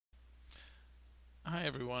Hi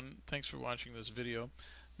everyone, thanks for watching this video.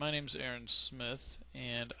 My name is Aaron Smith,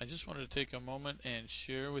 and I just wanted to take a moment and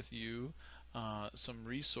share with you some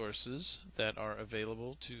resources that are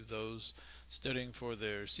available to those studying for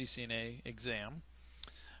their CCNA exam.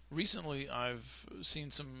 Recently I've seen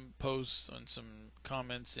some posts and some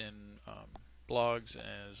comments in blogs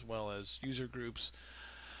as well as user groups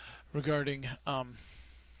regarding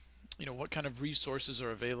what kind of resources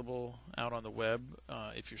are available out on the web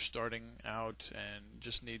if you're starting out and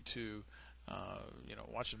just need to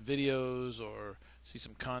watch some videos or see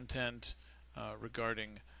some content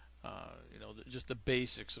regarding just the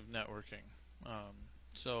basics of networking.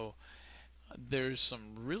 So there's some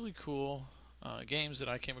really cool games that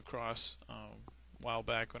I came across a while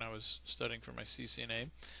back when I was studying for my CCNA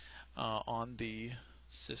on the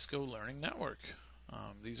Cisco Learning Network.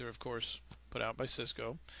 These are of course put out by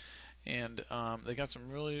Cisco. And they got some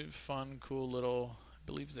really fun, cool little, I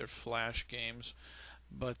believe they're flash games,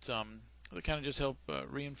 but they kind of just help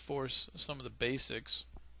reinforce some of the basics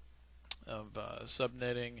of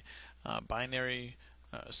subnetting, binary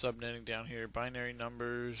subnetting down here, binary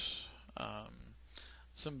numbers,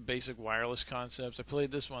 some basic wireless concepts. I played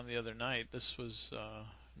this one the other night. This was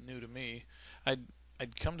new to me.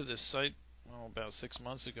 I'd come to this site about 6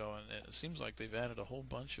 months ago, and it seems like they've added a whole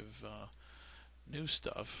bunch of new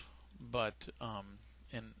stuff. But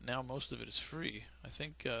and now most of it is free. I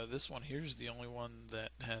think this one here is the only one that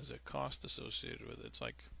has a cost associated with it. It's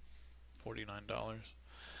like $49.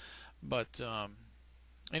 But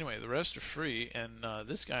anyway, the rest are free. And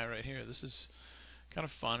this guy right here, this is kind of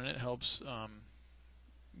fun, and it helps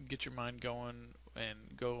get your mind going and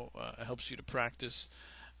it helps you to practice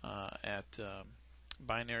at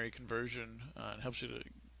binary conversion. It helps you to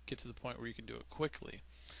get to the point where you can do it quickly.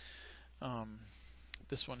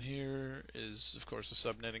 This one here is, of course, a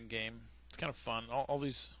subnetting game. It's kind of fun. All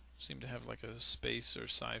these seem to have like a space or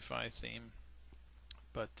sci-fi theme.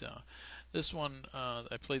 But this one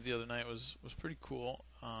I played the other night was pretty cool.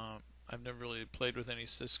 I've never really played with any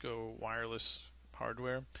Cisco wireless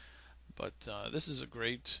hardware, but this is a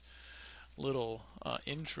great little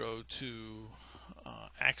intro to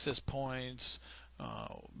access points,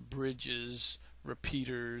 bridges,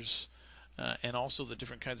 repeaters, and also the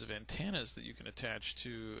different kinds of antennas that you can attach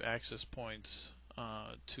to access points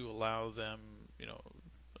to allow them,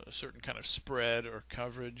 a certain kind of spread or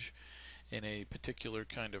coverage in a particular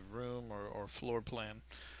kind of room or floor plan.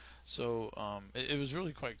 So it was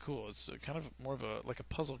really quite cool. It's kind of more of like a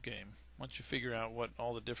puzzle game. Once you figure out what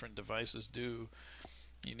all the different devices do,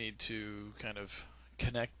 you need to kind of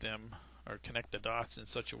connect them or connect the dots in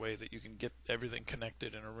such a way that you can get everything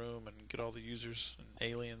connected in a room and get all the users and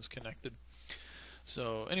aliens connected.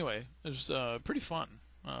 So anyway, it was pretty fun,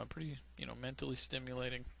 pretty mentally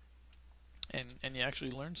stimulating, and you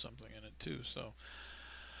actually learn something in it too. So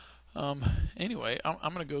anyway,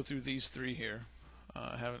 I'm going to go through these three here.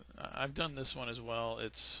 I've done this one as well.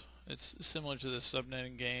 It's similar to the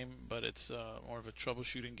subnetting game, but it's more of a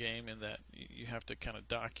troubleshooting game in that you have to kind of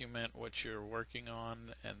document what you're working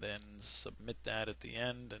on and then submit that at the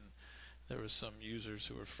end. And there was some users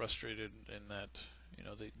who were frustrated in that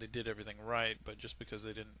they did everything right, but just because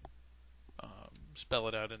they didn't spell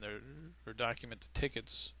it out in or document the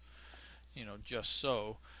tickets, just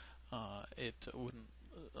so it wouldn't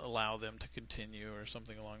allow them to continue or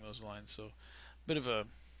something along those lines. So, a bit of a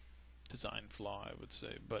design flaw, I would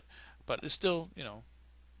say, but it's still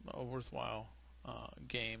a worthwhile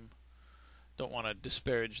game. Don't want to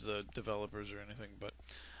disparage the developers or anything, but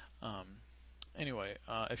anyway,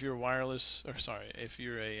 if you're if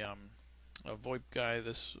you're a VoIP guy,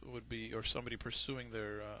 this would be, or somebody pursuing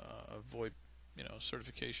their VoIP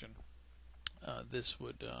certification, this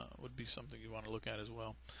would be something you want to look at as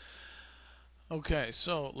well. Okay,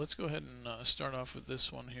 so let's go ahead and start off with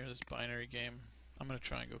this one here, this binary game. I'm going to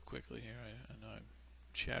try and go quickly here. I know I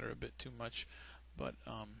chatter a bit too much, but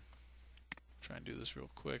try and do this real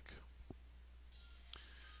quick.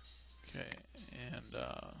 Okay, and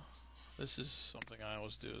this is something I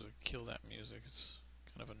always do, is kill that music. It's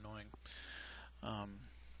kind of annoying.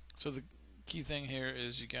 So the key thing here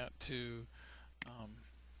is you got to,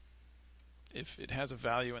 if it has a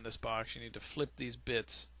value in this box, you need to flip these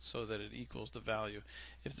bits so that it equals the value.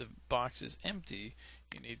 If the box is empty,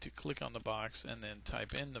 you need to click on the box and then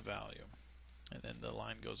type in the value, and then the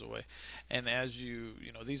line goes away. And as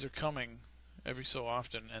these are coming every so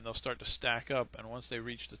often, and they'll start to stack up, and once they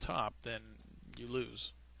reach the top, then you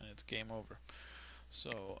lose and it's game over. So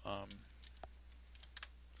let's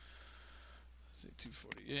see,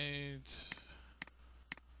 248.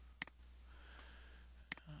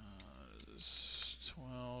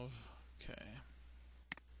 12, okay,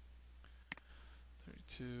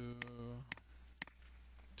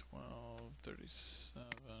 37.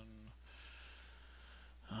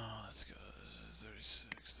 Let's go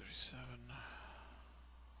 36, 37,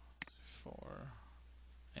 4.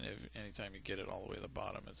 And anytime you get it all the way to the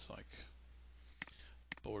bottom, it's like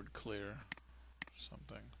board clear or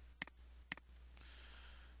something.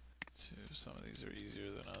 Some of these are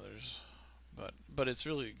easier than others, but it's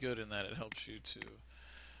really good in that it helps you to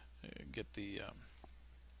get the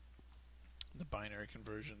binary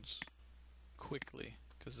conversions quickly,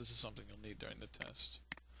 because this is something you'll need during the test.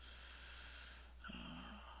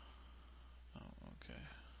 Okay.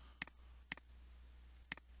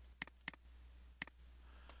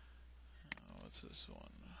 What's this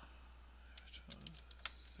one?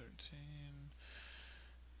 13,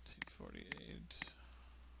 248.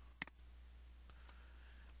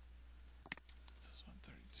 What's this one?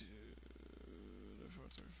 32, 34,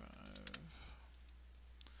 35,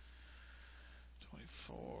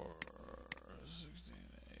 24, 16,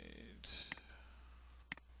 8.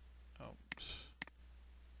 Oh.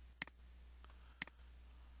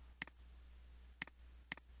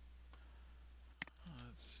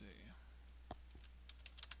 Let's see.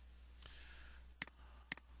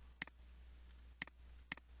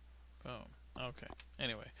 Boom. Okay.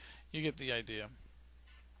 Anyway, you get the idea.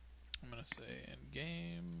 I'm going to say end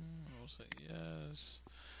game. We'll say yes.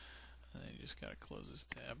 And then you just got to close this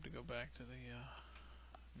tab to go back to the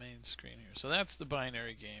main screen here. So that's the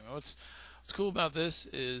binary game. What's cool about this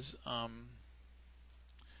is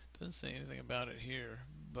doesn't say anything about it here,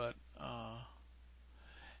 but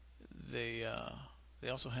they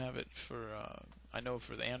also have it for I know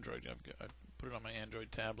for the Android. I put it on my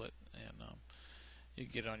Android tablet, and you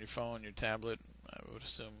can get it on your phone, your tablet. I would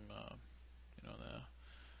assume the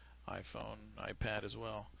iPhone, iPad as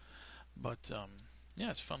well. But yeah,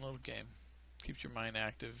 it's a fun little game. Keeps your mind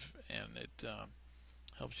active, and it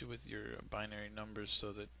helps you with your binary numbers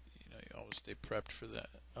so that you always stay prepped for that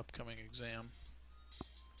upcoming exam.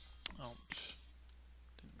 Oh,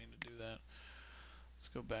 didn't mean to do that. Let's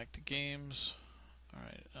go back to games. All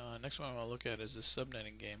right, next one I want to look at is the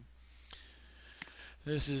subnetting game.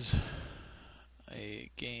 This is a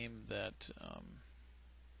game that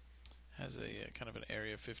has a kind of an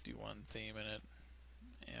Area 51 theme in it,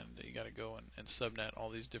 and you got to go and subnet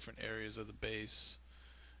all these different areas of the base.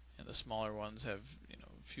 And the smaller ones have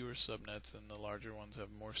fewer subnets, and the larger ones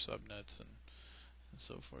have more subnets, and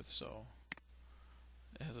so forth. So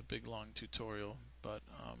it has a big long tutorial, but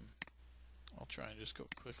I'll try and just go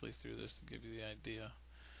quickly through this to give you the idea.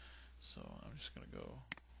 So I'm just going to go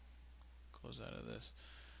close out of this.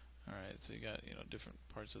 Alright, so you got different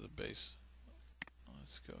parts of the base.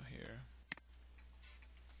 Let's go here.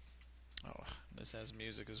 Oh, this has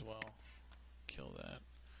music as well. Kill that.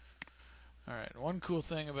 Alright, one cool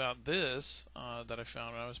thing about this that I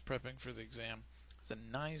found when I was prepping for the exam is a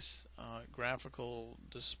nice graphical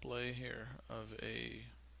display here of a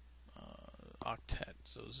octet,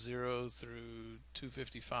 so 0 through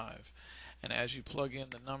 255. And as you plug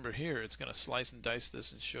in the number here, it's going to slice and dice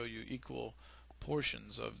this and show you equal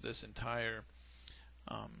portions of this entire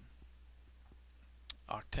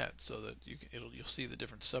octet, so that you'll see the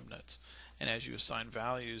different subnets. And as you assign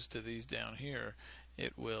values to these down here,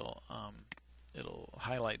 it'll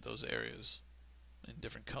highlight those areas in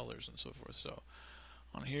different colors and so forth. So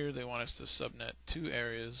on here they want us to subnet 2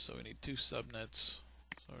 areas, so we need 2 subnets.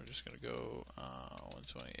 So we're just going to go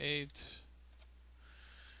 128.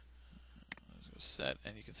 Let's go set,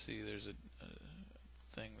 and you can see there's a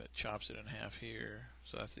thing that chops it in half here.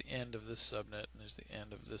 So that's the end of this subnet, and there's the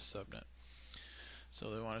end of this subnet. So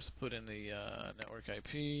they want us to put in the network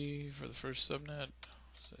IP for the first subnet.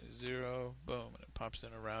 Say 0, boom, and it pops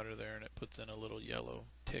in a router there, and it puts in a little yellow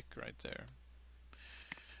tick right there.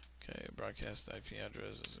 Okay, broadcast IP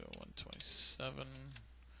address is 127.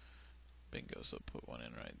 Bingo, so put one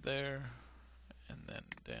in right there. And then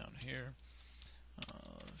down here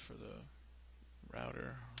for the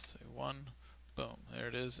router, let's say 1. Boom, there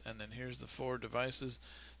it is. And then here's the 4 devices.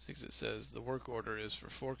 It says the work order is for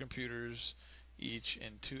 4 computers, each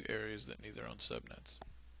in 2 areas that need their own subnets.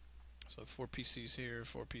 So 4 PCs here,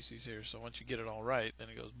 4 PCs here. So once you get it all right, then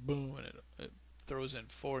it goes boom, and it throws in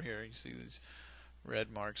 4 here. You see these red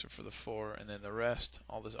marks are for the 4, and then the rest,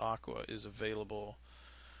 all this aqua, is available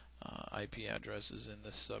IP addresses in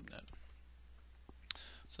this subnet.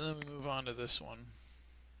 So then we move on to this one.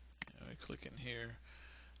 We click in here.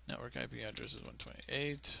 Network IP address is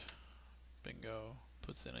 128. Bingo.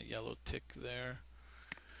 Puts in a yellow tick there.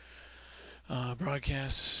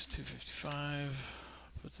 Broadcast 255.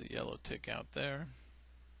 Puts a yellow tick out there.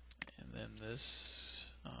 And then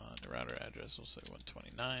this, the router address will say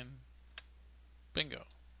 129. Bingo.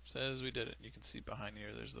 Says we did it. You can see behind here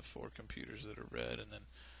there's the 4 computers that are red, and then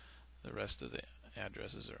the rest of the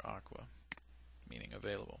addresses are aqua, meaning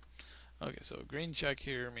available. Okay, so a green check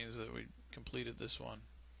here means that we completed this one.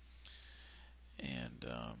 And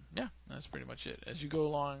yeah, that's pretty much it. As you go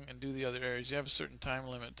along and do the other areas, you have a certain time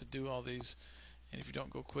limit to do all these. And if you don't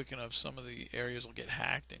go quick enough, some of the areas will get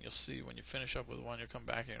hacked, and you'll see when you finish up with one, you'll come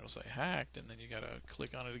back and it'll say hacked, and then you got to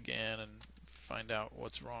click on it again and find out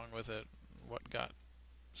what's wrong with it, what got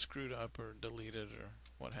screwed up or deleted or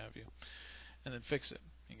what have you, and then fix it.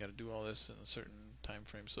 You got to do all this in a certain time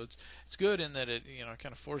frame. So it's good in that it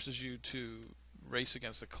kind of forces you to race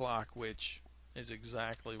against the clock, which is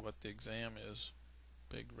exactly what the exam is.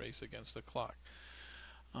 Big race against the clock.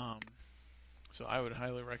 So I would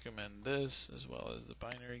highly recommend this as well as the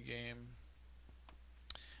binary game.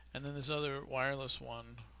 And then this other wireless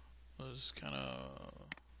one was kind of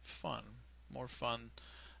fun, more fun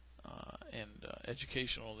and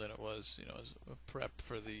educational than it was, as a prep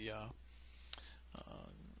for the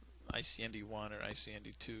ICND1 or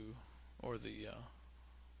ICND2 or the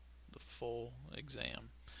full exam.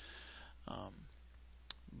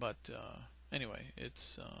 But anyway,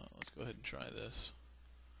 let's go ahead and try this.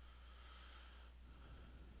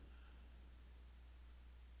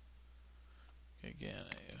 Again,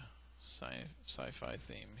 a sci-fi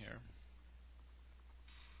theme here.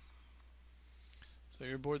 So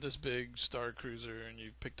you're aboard this big star cruiser, and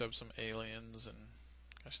you've picked up some aliens, and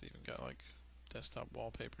gosh, they even got like desktop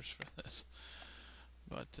wallpapers for this.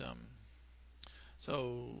 But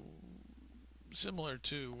so similar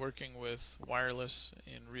to working with wireless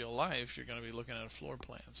in real life, you're going to be looking at a floor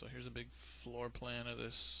plan. So here's a big floor plan of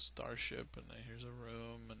this starship, and then here's a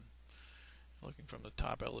room, and looking from the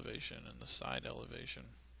top elevation and the side elevation.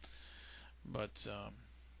 But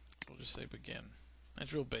we'll just say begin.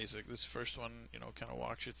 It's real basic. This first one, kind of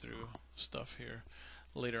walks you through stuff here.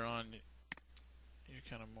 Later on, you're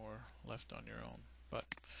kind of more left on your own. But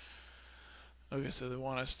okay, so they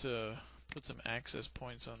want us to put some access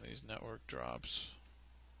points on these network drops,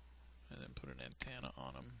 and then put an antenna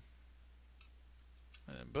on them,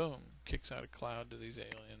 and then boom, kicks out a cloud to these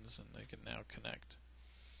aliens, and they can now connect.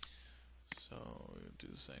 So we'll do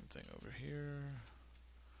the same thing over here,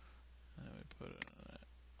 and then we put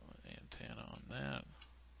an antenna on that.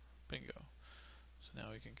 Bingo. So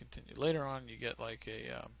now we can continue. Later on, you get like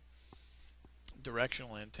a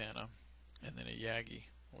directional antenna, and then a Yagi,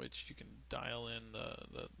 which you can dial in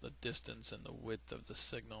the distance and the width of the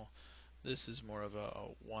signal. This is more of a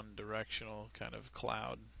one-directional kind of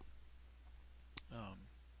cloud.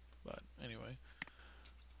 But anyway,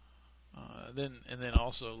 then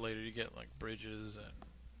also later you get like bridges and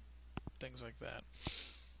things like that,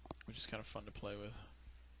 which is kind of fun to play with.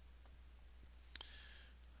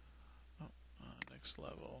 Next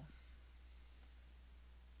level.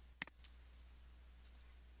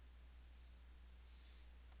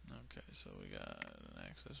 Okay, so we got an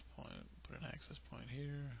access point. Put an access point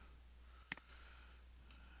here.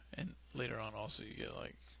 And later on also you get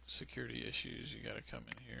like security issues. You got to come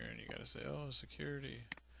in here and you got to say, oh, security.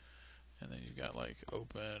 And then you've got like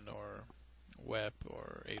open or WEP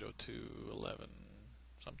or 802.11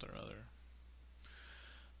 something or other.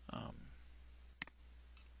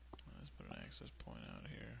 Let's put an access point out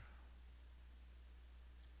here.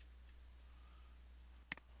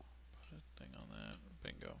 Put a thing on that.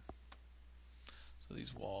 Bingo. So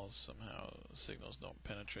these walls, somehow signals don't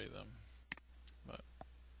penetrate them. But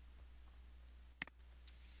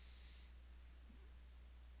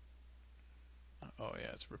oh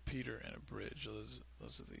yeah, it's repeater and a bridge. Those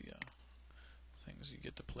are the things you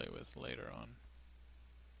get to play with later on.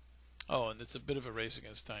 Oh, and it's a bit of a race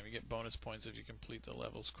against time. You get bonus points if you complete the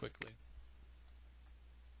levels quickly.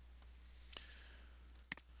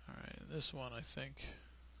 Alright, this one I think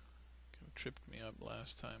kind of tripped me up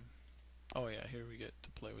last time. Oh yeah, here we get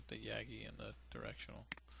to play with the Yagi and the directional.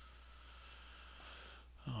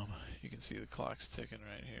 You can see the clock's ticking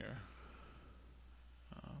right here.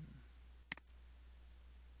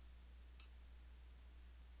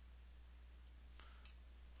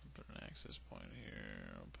 Put an access point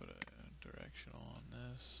here. I'll put a directional on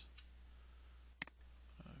this.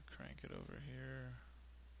 Crank it over here.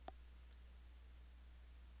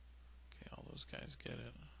 Okay, all those guys get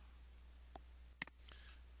it.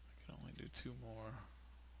 I can only do 2 more.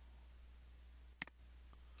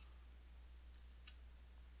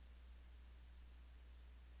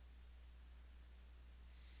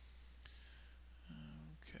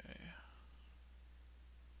 Okay.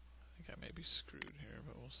 I think I may be screwed here,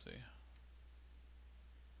 but we'll see.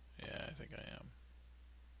 Yeah, I think I am.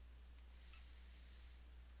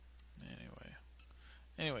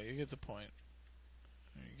 Anyway, you get the point.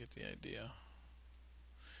 You get the idea.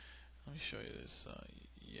 Let me show you this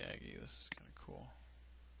Yagi. This is kind of cool.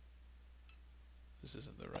 This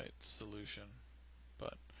isn't the right solution,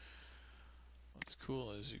 but what's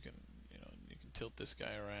cool is you can tilt this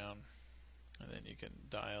guy around, and then you can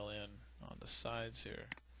dial in on the sides here.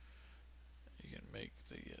 You can make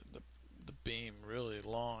the beam really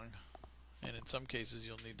long, and in some cases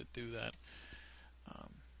you'll need to do that.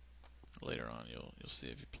 Later on, you'll see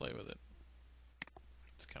if you play with it.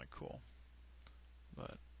 It's kind of cool.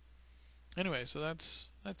 But anyway, so that's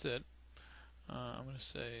it. I'm going to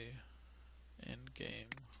say end game.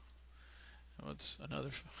 And what's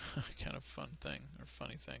another kind of fun thing or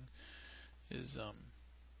funny thing is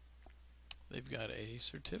they've got a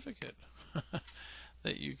certificate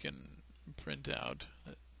that you can print out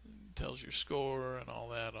that tells your score and all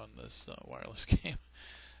that on this wireless game.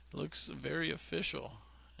 It looks very official,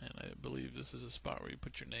 and I believe this is a spot where you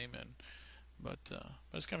put your name in. But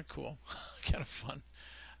it's kind of cool, kind of fun.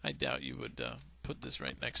 I doubt you would put this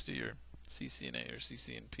right next to your CCNA or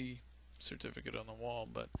CCNP certificate on the wall,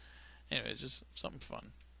 but anyway, it's just something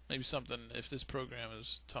fun. Maybe something, if this program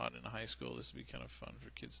is taught in a high school, this would be kind of fun for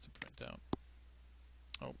kids to print out.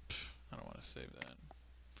 Oh, I don't want to save that.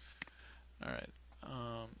 Alright,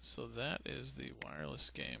 so that is the wireless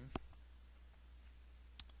game.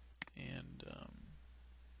 And,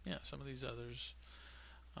 yeah, some of these others.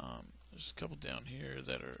 There's a couple down here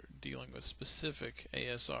that are dealing with specific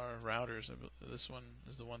ASR routers. This one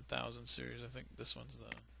is the 1000 series. I think this one's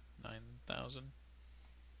the 9000.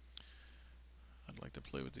 I'd like to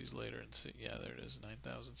play with these later and see. Yeah, there it is,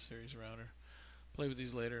 9000 series router. Play with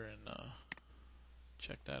these later and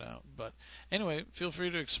check that out. But anyway, feel free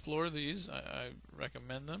to explore these. I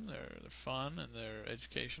recommend them. They're fun and they're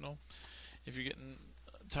educational. If you're getting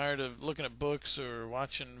tired of looking at books or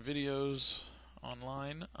watching videos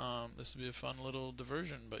online, this would be a fun little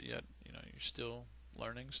diversion, but yet you're still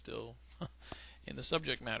learning, still in the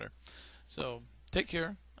subject matter. So take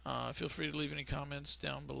care. Feel free to leave any comments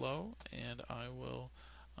down below, and I will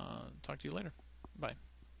talk to you later. Bye.